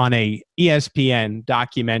on a ESPN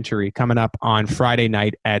documentary coming up on Friday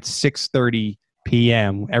night at 6:30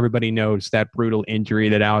 p.m. Everybody knows that brutal injury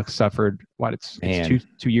that Alex suffered. It's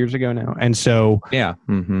 2 years ago now. And so, yeah.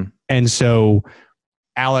 Mm-hmm. And so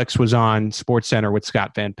Alex was on SportsCenter with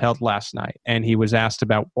Scott Van Pelt last night, and he was asked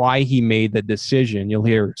about why he made the decision. You'll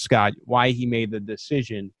hear Scott, why he made the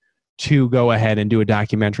decision to go ahead and do a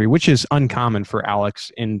documentary, which is uncommon for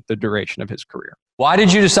Alex in the duration of his career. Why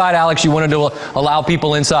did you decide, Alex, you wanted to allow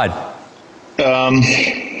people inside?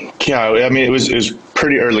 Yeah, I mean, it was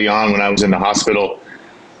pretty early on when I was in the hospital.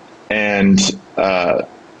 And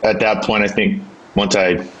at that point, I think once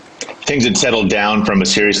things had settled down from a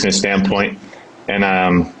seriousness standpoint, and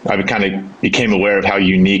I kind of became aware of how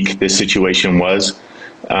unique this situation was.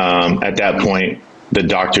 At that point, the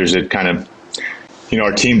doctors had kind of,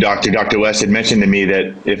 our team doctor, Dr. West, had mentioned to me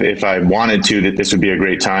that if I wanted to, that this would be a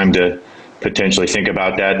great time to potentially think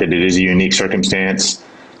about that it is a unique circumstance.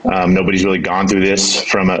 Nobody's really gone through this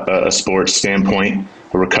from a sports standpoint,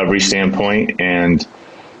 a recovery standpoint. And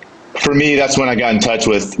for me, that's when I got in touch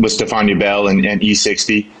with Stephania Bell and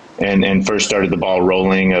E60 and first started the ball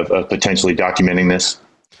rolling of potentially documenting this.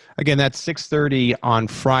 Again, that's 6:30 on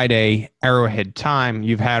Friday, Arrowhead time.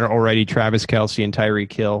 You've had already Travis Kelce and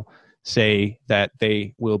Tyreek Hill say that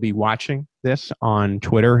they will be watching this on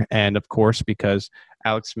Twitter. And of course, because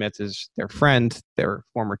Alex Smith is their friend, their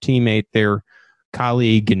former teammate, their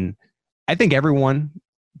colleague, and I think everyone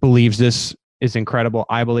believes this is incredible.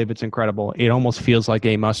 I believe it's incredible. It almost feels like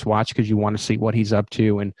a must-watch because you want to see what he's up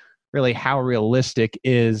to and really how realistic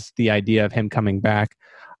is the idea of him coming back.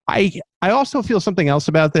 I also feel something else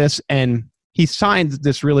about this, and he signed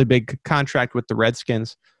this really big contract with the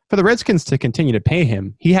Redskins. For the Redskins to continue to pay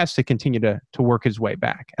him, he has to continue to work his way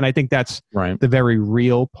back. And I think that's right. The very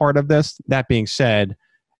real part of this. That being said,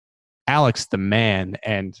 Alex, the man,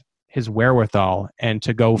 and his wherewithal, and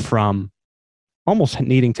to go from almost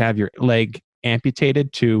needing to have your leg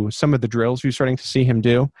amputated to some of the drills you're starting to see him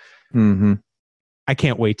do. Mm-hmm. I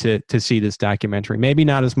can't wait to see this documentary. Maybe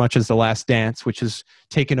not as much as The Last Dance, which has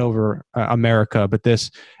taken over America, but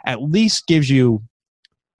this at least gives you,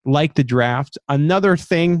 like the draft, another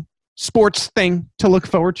thing, sports thing to look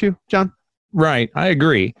forward to, John? Right. I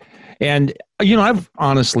agree. And, I've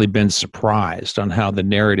honestly been surprised on how the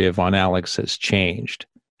narrative on Alex has changed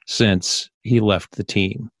since he left the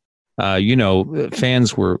team.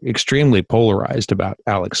 Fans were extremely polarized about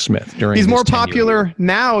Alex Smith during He's more tenure. Popular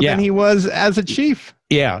now than he was as a Chief.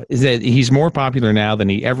 Yeah, he's more popular now than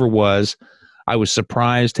he ever was. I was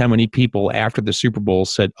surprised how many people after the Super Bowl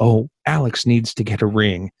said, "Oh, Alex needs to get a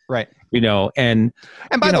ring." Right. And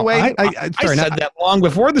by the way, I said that long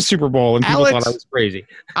before the Super Bowl, and people thought I was crazy.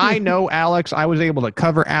 I know Alex. I was able to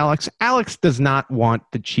cover Alex. Alex does not want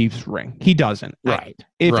the Chiefs ring. He doesn't. Right.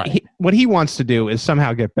 What he wants to do is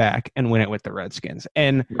somehow get back and win it with the Redskins.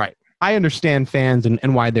 And I understand fans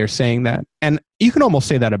and why they're saying that. And you can almost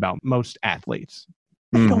say that about most athletes.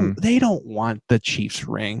 They don't want the Chiefs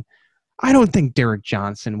ring. I don't think Derrick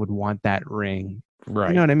Johnson would want that ring. Right.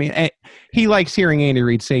 You know what I mean? He likes hearing Andy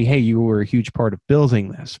Reid say, "Hey, you were a huge part of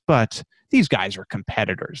building this," but these guys are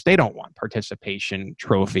competitors. They don't want participation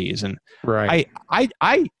trophies. And I'm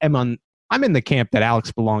in the camp that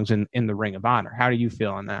Alex belongs in the Ring of Honor. How do you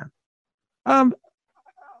feel on that?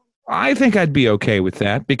 I think I'd be okay with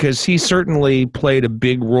that because he certainly played a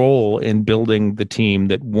big role in building the team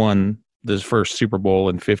that won the first Super Bowl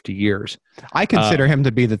in 50 years. I consider him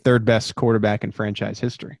to be the third best quarterback in franchise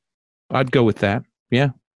history. I'd go with that.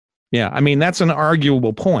 Yeah. I mean, that's an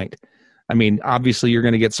arguable point. I mean, obviously you're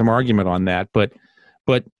going to get some argument on that, but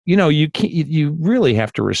you really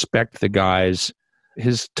have to respect the guy's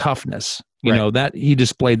his toughness. That he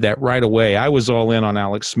displayed that right away. I was all in on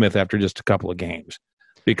Alex Smith after just a couple of games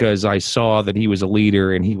because I saw that he was a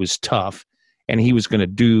leader and he was tough. and he was going to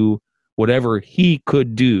do whatever he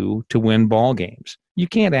could do to win ball games. You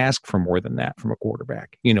can't ask for more than that from a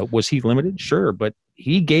quarterback. Was he limited? Sure, but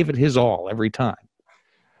he gave it his all every time.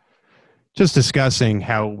 Just discussing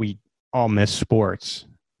how we all miss sports.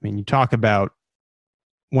 I mean, you talk about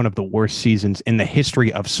one of the worst seasons in the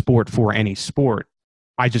history of sport for any sport.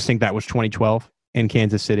 I just think that was 2012 in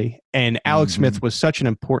Kansas City. And Alex Smith was such an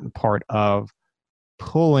important part of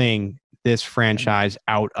pulling this franchise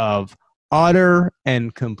out of utter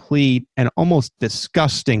and complete and almost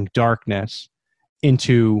disgusting darkness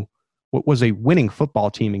into what was a winning football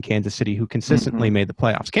team in Kansas City who consistently made the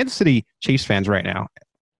playoffs. Kansas City Chiefs fans right now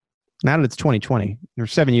that it's 2020,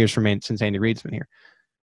 there's 7 years since Andy Reid's been here.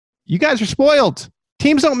 You guys are spoiled.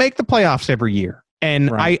 Teams don't make the playoffs every year. And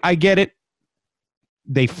right. I get it.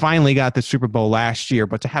 They finally got the Super Bowl last year,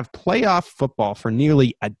 but to have playoff football for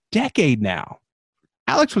nearly a decade now,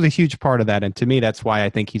 Alex was a huge part of that. And to me, that's why I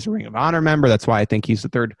think he's a Ring of Honor member. That's why I think he's the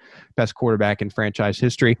third best quarterback in franchise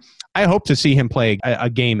history. I hope to see him play a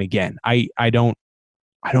game again. I don't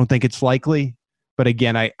think it's likely. But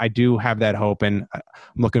again, I do have that hope, and I'm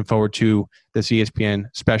looking forward to this ESPN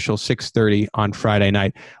special 6:30 on Friday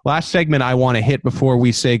night. Last segment I want to hit before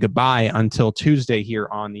we say goodbye until Tuesday here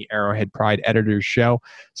on the Arrowhead Pride Editors Show.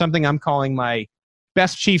 Something I'm calling my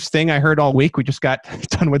best Chiefs thing I heard all week. We just got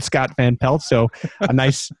done with Scott Van Pelt, so a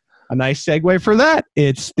nice segue for that.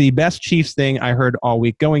 It's the best Chiefs thing I heard all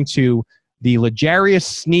week, going to the L'Jarius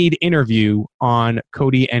Sneed interview on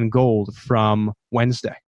Cody and Gold from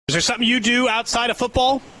Wednesday. Is there something you do outside of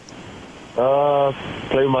football?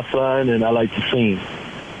 Play with my son, and I like to sing.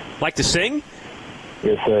 Like to sing?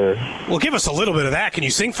 Yes, sir. Well, give us a little bit of that. Can you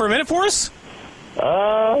sing for a minute for us?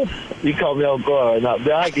 You caught me off guard. Now,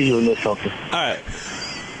 I'll give you a little something. All right.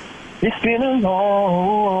 It's been a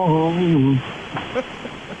long...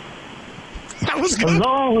 That was good. A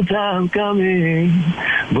long time coming,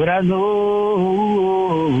 but I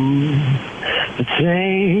know the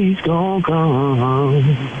change gonna come.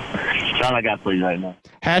 That's all I got for you right now.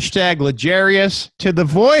 Hashtag L'Jarius to the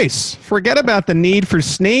voice. Forget about the need for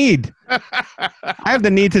Sneed. I have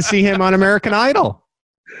the need to see him on American Idol.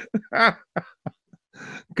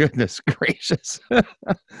 Goodness gracious.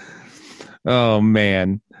 Oh,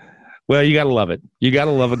 man. Well, you got to love it. You got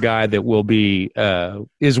to love a guy that will be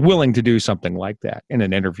is willing to do something like that in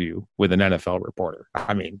an interview with an NFL reporter.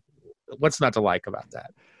 I mean, what's not to like about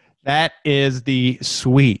that? That is the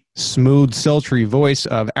sweet, smooth, sultry voice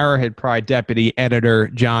of Arrowhead Pride Deputy Editor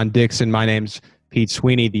John Dixon. My name's Pete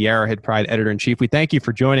Sweeney, the Arrowhead Pride Editor-in-Chief. We thank you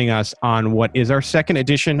for joining us on what is our second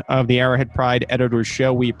edition of the Arrowhead Pride Editors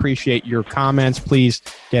Show. We appreciate your comments. Please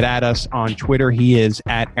get at us on Twitter. He is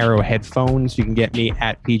at Arrowhead Phones. You can get me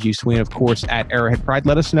at PG Sweeney, of course, at Arrowhead Pride.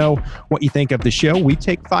 Let us know what you think of the show. We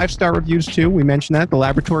take 5-star reviews, too. We mentioned that. The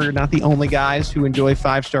Laboratory are not the only guys who enjoy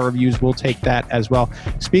 5-star reviews. We'll take that as well.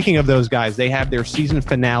 Speaking of those guys, they have their season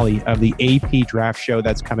finale of the AP Draft Show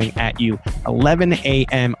that's coming at you 11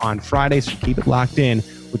 a.m. on Friday, so keep it locked in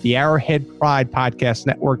with the Arrowhead Pride Podcast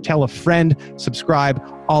Network. Tell a friend, subscribe,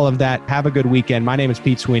 all of that. Have a good weekend. My name is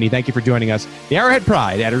Pete Sweeney. Thank you for joining us. The Arrowhead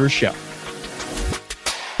Pride Editors Show.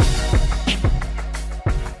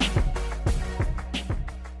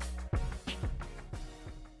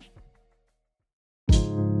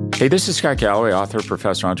 Hey, this is Scott Galloway, author,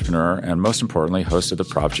 professor, entrepreneur, and most importantly, host of the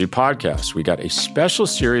Prop G podcast. We got a special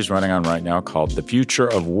series running on right now called The Future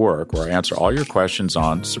of Work, where I answer all your questions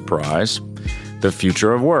on, surprise, the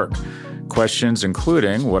future of work. Questions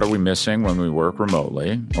including, what are we missing when we work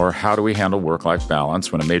remotely? Or how do we handle work-life balance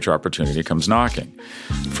when a major opportunity comes knocking?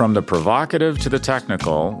 From the provocative to the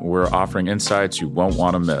technical, we're offering insights you won't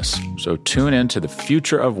want to miss. So tune in to The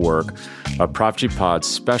Future of Work, a Prop G Pod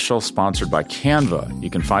special sponsored by Canva. You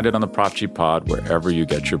can find it on the Prop G Pod wherever you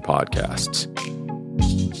get your podcasts.